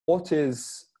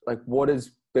what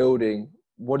is building?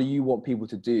 What do you want people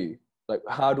to do? Like,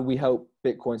 how do we help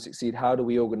Bitcoin succeed? How do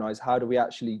we organize? How do we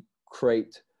actually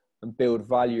create and build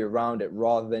value around it,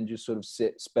 rather than just sort of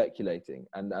sit speculating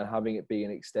and having it be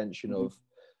an extension of,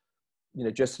 you know,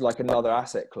 just like another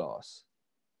asset class?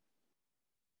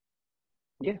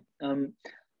 Yeah.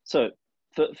 So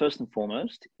first and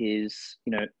foremost is,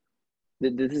 you know,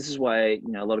 this is why,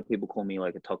 you know, a lot of people call me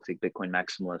like a toxic Bitcoin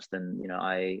maximalist. And, you know,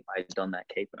 I don that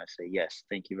cape and I say, yes,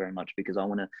 thank you very much, because I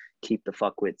want to keep the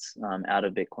fuckwits out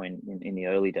of Bitcoin in the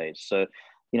early days. So,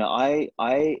 you know,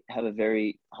 I have a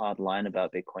very hard line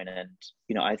about Bitcoin. And,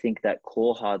 you know, I think that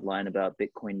core hard line about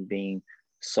Bitcoin being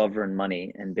sovereign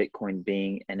money and Bitcoin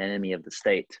being an enemy of the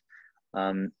state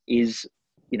is,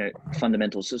 you know,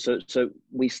 fundamental. So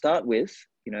we start with,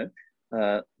 you know,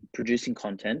 producing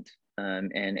content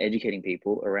and educating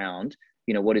people around,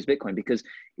 you know, what is Bitcoin. Because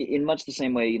in much the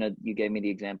same way, you know, you gave me the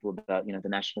example about, you know, the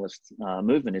nationalist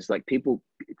movement is like people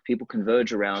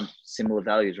converge around similar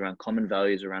values, around common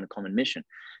values, around a common mission.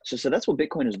 So that's what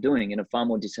Bitcoin is doing in a far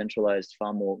more decentralized,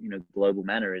 far more, you know, global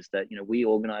manner, is that, you know, we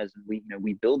organize and we, you know,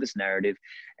 we build this narrative.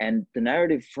 And the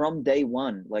narrative from day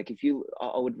one, like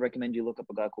I would recommend you look up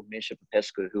a guy called Misha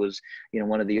Popescu, who was, you know,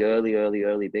 one of the early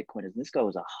Bitcoiners. And this guy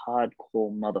was a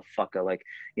hardcore motherfucker. Like,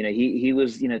 you know, he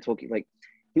was, you know, talking like,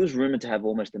 he was rumored to have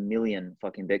almost 1 million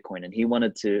fucking Bitcoin, and he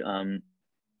wanted to,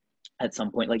 at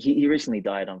some point, like he recently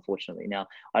died, unfortunately. Now,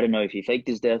 I don't know if he faked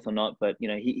his death or not, but, you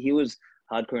know, he was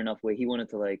hardcore enough where he wanted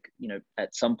to, like, you know,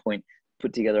 at some point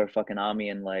put together a fucking army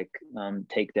and like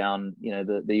take down, you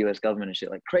know, the US government and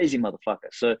shit, like crazy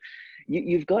motherfucker. So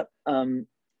you've got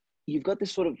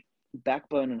this sort of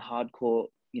backbone and hardcore,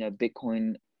 you know,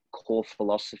 Bitcoin core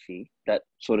philosophy that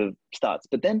sort of starts.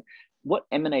 But then what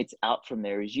emanates out from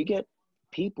there is you get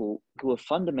people who are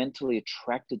fundamentally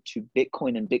attracted to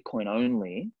Bitcoin and Bitcoin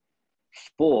only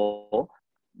for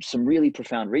some really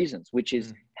profound reasons, which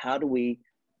is how do we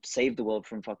save the world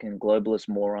from fucking globalist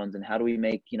morons, and how do we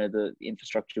make, you know, the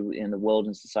infrastructure in the world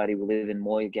and society we live in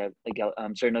more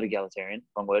not egalitarian,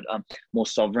 wrong word, more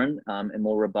sovereign and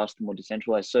more robust and more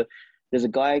decentralized. So there's a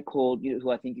guy called,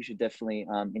 who I think you should definitely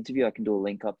interview. I can do a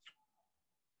link up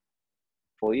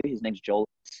for you. His name's Joel,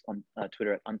 on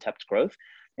Twitter at Untapped Growth.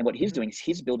 And what he's doing is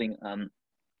he's building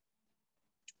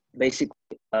basically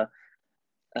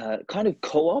kind of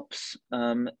co-ops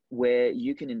where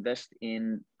you can invest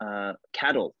in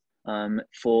cattle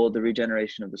for the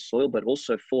regeneration of the soil, but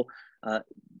also for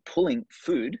pulling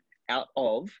food out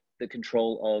of the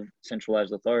control of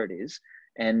centralized authorities.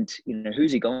 And, you know,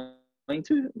 who's he going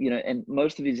to? You know, and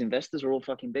most of his investors are all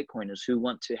fucking Bitcoiners who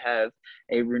want to have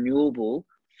a renewable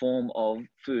form of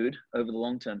food over the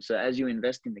long term. So as you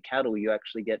invest in the cattle, you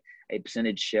actually get a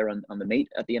percentage share on the meat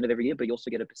at the end of every year, but you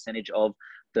also get a percentage of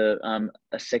the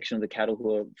a section of the cattle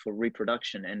who are for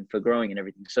reproduction and for growing and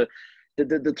everything. So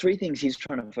the three things he's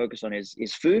trying to focus on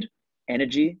is food,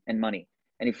 energy, and money.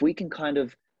 And if we can kind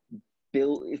of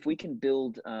build,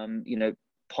 you know,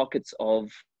 pockets of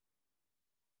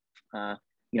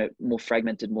you know, more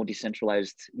fragmented, more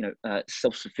decentralized, you know,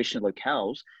 self-sufficient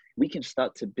locales, we can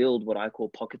start to build what I call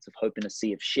pockets of hope in a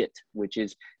sea of shit, which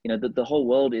is, you know, the whole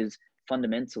world is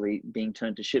fundamentally being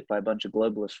turned to shit by a bunch of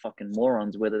globalist fucking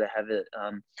morons, whether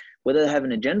they have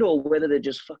an agenda or whether they're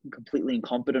just fucking completely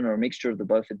incompetent or a mixture of the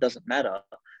both. It doesn't matter.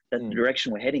 That's the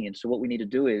direction we're heading in. So what we need to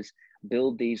do is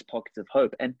build these pockets of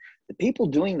hope. And the people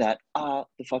doing that are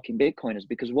the fucking Bitcoiners,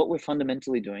 because what we're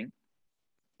fundamentally doing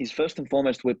is, first and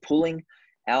foremost, we're pulling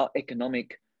our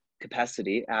economic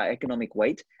capacity, our economic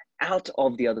weight out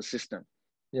of the other system.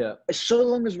 Yeah. So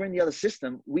long as we're in the other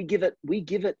system, we give it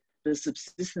the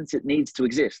subsistence it needs to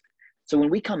exist. So when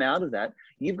we come out of that,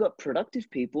 you've got productive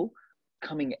people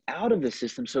coming out of the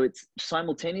system. So it's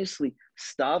simultaneously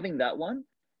starving that one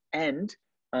and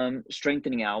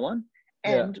strengthening our one.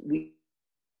 And we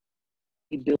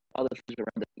build other things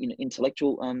around it. You know,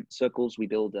 intellectual circles, we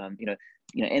build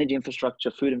energy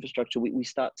infrastructure, food infrastructure. We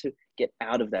start to get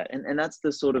out of that. And that's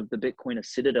the sort of the Bitcoiner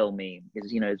citadel meme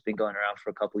is, you know, it's been going around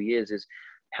for a couple of years, is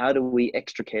how do we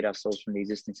extricate ourselves from the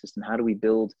existing system? How do we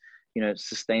build, you know,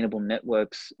 sustainable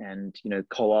networks and, you know,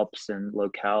 co-ops and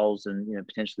locales and, you know,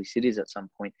 potentially cities at some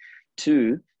point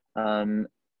to,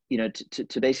 you know,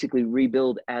 to basically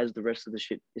rebuild as the rest of the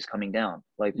shit is coming down.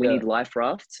 Like we need life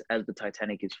rafts as the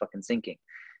Titanic is fucking sinking.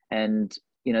 And,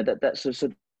 you know, so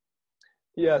that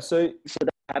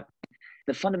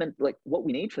the fundamental, like what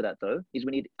we need for that though, is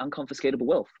we need unconfiscatable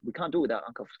wealth. We can't do it without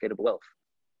unconfiscatable wealth.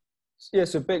 Yeah.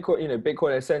 So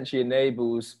Bitcoin essentially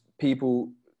enables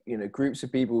people, you know, groups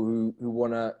of people who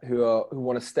want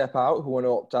to step out, who want to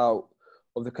opt out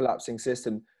of the collapsing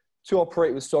system, to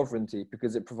operate with sovereignty,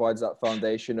 because it provides that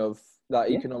foundation of that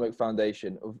Yeah. economic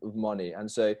foundation of money. And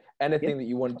so Yeah. anything that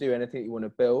you want to do, anything that you want to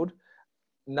build,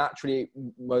 naturally,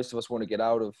 most of us want to get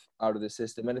out of the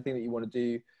system. Anything that you want to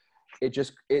do,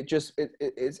 it's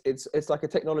like a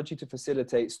technology to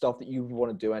facilitate stuff that you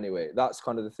want to do anyway. That's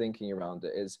kind of the thinking around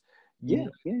it, is you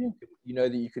know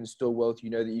that you can store wealth, you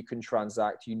know that you can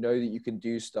transact, you know that you can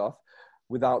do stuff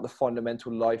without the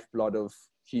fundamental lifeblood of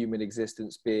human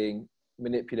existence being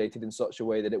manipulated in such a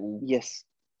way that it will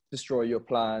destroy your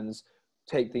plans,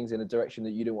 take things in a direction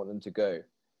that you don't want them to go.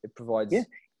 It provides,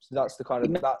 so that's the kind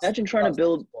of, imagine trying to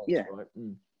build, right?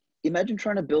 Imagine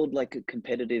trying to build like a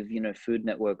competitive, food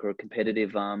network, or a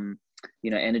competitive,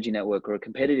 energy network, or a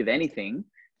competitive anything,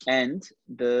 and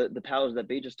the powers that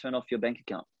be just turn off your bank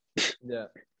account. Yeah,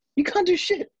 you can't do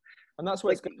shit. And that's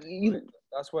where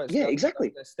that's where it's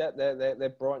exactly.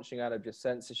 They're branching out of just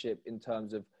censorship in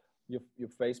terms of your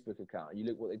Facebook account. You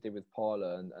look what they did with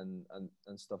Parler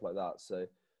and stuff like that. So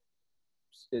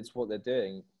it's what they're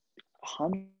doing.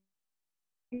 100%.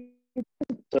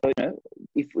 So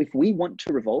if we want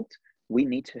to revolt, we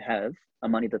need to have a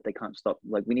money that they can't stop.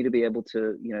 Like, we need to be able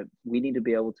to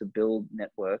build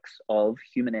networks of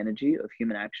human energy, of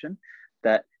human action,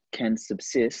 that can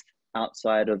subsist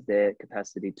outside of their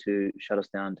capacity to shut us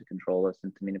down, to control us,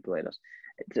 and to manipulate us.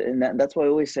 And that's why I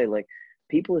always say, like,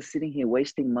 people are sitting here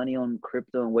wasting money on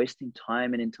crypto and wasting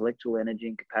time and intellectual energy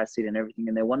and capacity and everything,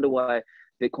 and they wonder why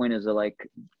Bitcoiners are like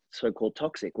so-called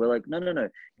toxic. We're like, no,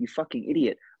 you fucking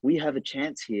idiot. We have a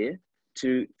chance here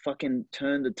to fucking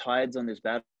turn the tides on this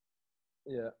battle.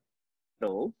 Yeah.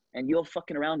 And you're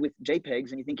fucking around with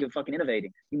JPEGs and you think you're fucking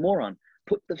innovating. You moron.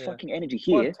 Put the fucking energy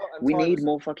here. We need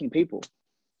more fucking people.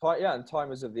 Yeah, and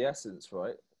time is of the essence,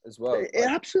 right? As well. It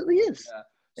absolutely is. Yeah.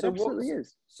 So it absolutely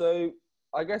is. So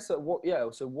I guess that what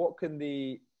can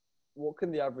the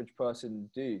average person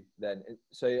do then?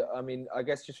 So I mean, I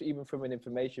guess just even from an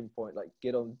information point, like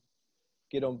get on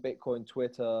Bitcoin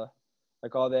Twitter.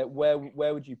 Like,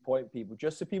 where would you point people,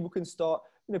 just so people can start?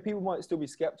 People might still be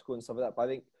skeptical and stuff like that, but I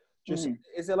think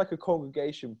is there like a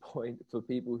congregation point for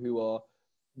people who are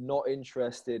not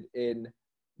interested in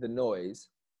the noise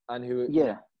and who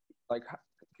like,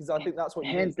 because I think that's what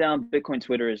hands down Bitcoin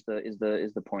Twitter is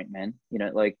the point, man.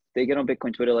 Like, they get on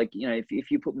Bitcoin Twitter, like, if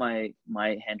you put my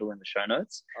handle in the show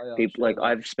notes, people like,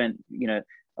 I've spent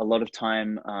a lot of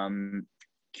time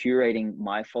curating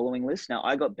my following list. Now,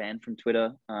 I got banned from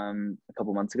Twitter a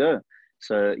couple months ago,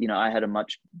 so I had a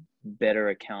much better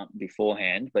account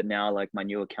beforehand, but now, like, my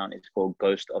new account is called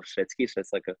Ghost of Svetsky, so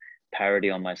it's like a parody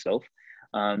on myself.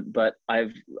 But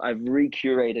I've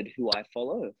recurated who I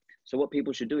follow. So what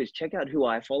people should do is check out who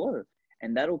I follow,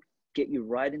 and that'll get you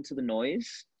right into the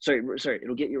noise. Sorry,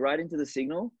 it'll get you right into the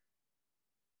signal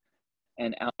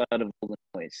and out of all the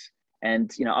noise.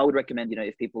 And I would recommend,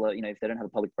 if people are, if they don't have a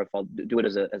public profile, do it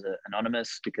as a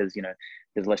anonymous, because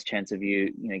there's less chance of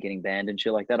you getting banned and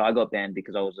shit like that. I got banned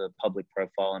because I was a public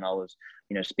profile and I was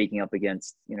speaking up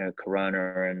against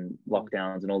Corona and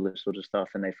lockdowns and all this sort of stuff,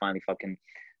 and they finally fucking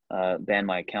ban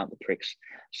my account, the pricks.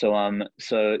 So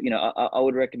I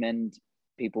would recommend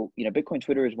people, Bitcoin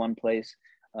Twitter is one place.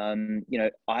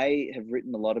 I have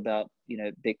written a lot about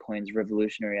Bitcoin's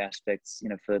revolutionary aspects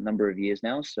for a number of years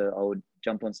now, so I would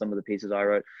jump on some of the pieces I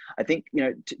wrote. I think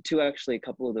to actually a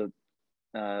couple of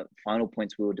the final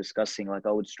points we were discussing, like,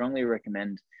 I would strongly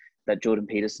recommend that Jordan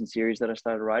Peterson series that I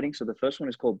started writing. So the first one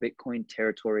is called Bitcoin,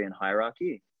 Territory, and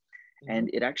Hierarchy.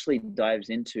 And it actually dives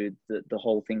into the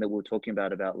whole thing that we were talking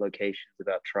about locations,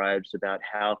 about tribes, about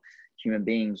how human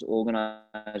beings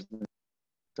organize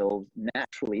themselves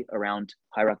naturally around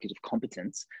hierarchies of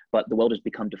competence. But the world has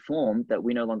become deformed that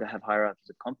we no longer have hierarchies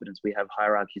of competence. We have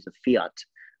hierarchies of fiat,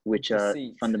 which are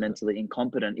fundamentally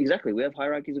incompetent. Exactly. We have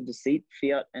hierarchies of deceit,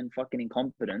 fiat, and fucking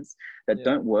incompetence that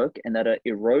don't work and that are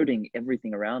eroding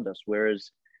everything around us. Whereas,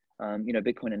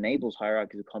 Bitcoin enables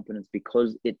hierarchies of competence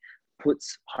because it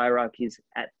puts hierarchies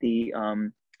at the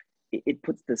it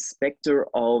puts the specter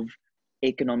of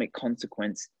economic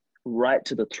consequence right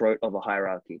to the throat of a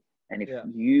hierarchy. And if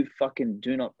you fucking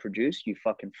do not produce, you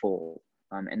fucking fall.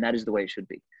 And that is the way it should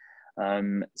be.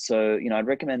 So I'd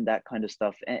recommend that kind of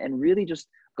stuff, and really just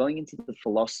going into the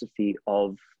philosophy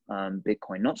of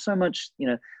Bitcoin. Not so much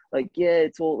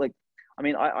it's all like, I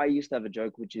mean, I used to have a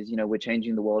joke, which is, we're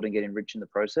changing the world and getting rich in the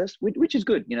process, which is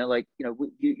good.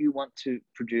 You want to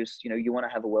produce, you want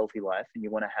to have a wealthy life and you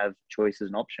want to have choices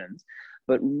and options.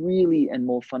 But really, and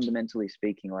more fundamentally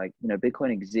speaking, like,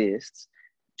 Bitcoin exists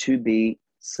to be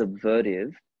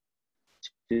subvertive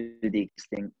to the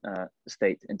existing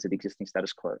state and to the existing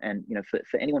status quo. And,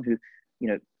 for anyone who,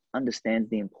 understands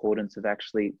the importance of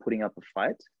actually putting up a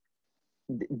fight,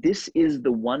 this is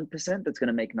the 1% that's going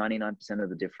to make 99% of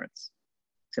the difference.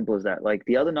 Simple as that. Like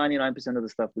the other 99% of the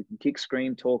stuff, we can kick,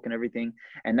 scream, talk, and everything.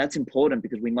 And that's important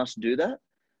because we must do that,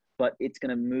 but it's going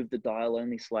to move the dial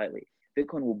only slightly.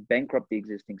 Bitcoin will bankrupt the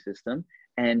existing system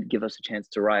and give us a chance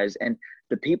to rise. And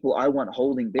the people I want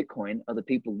holding Bitcoin are the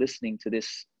people listening to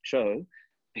this show,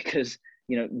 because,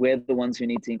 you know, we're the ones who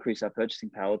need to increase our purchasing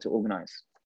power to organize.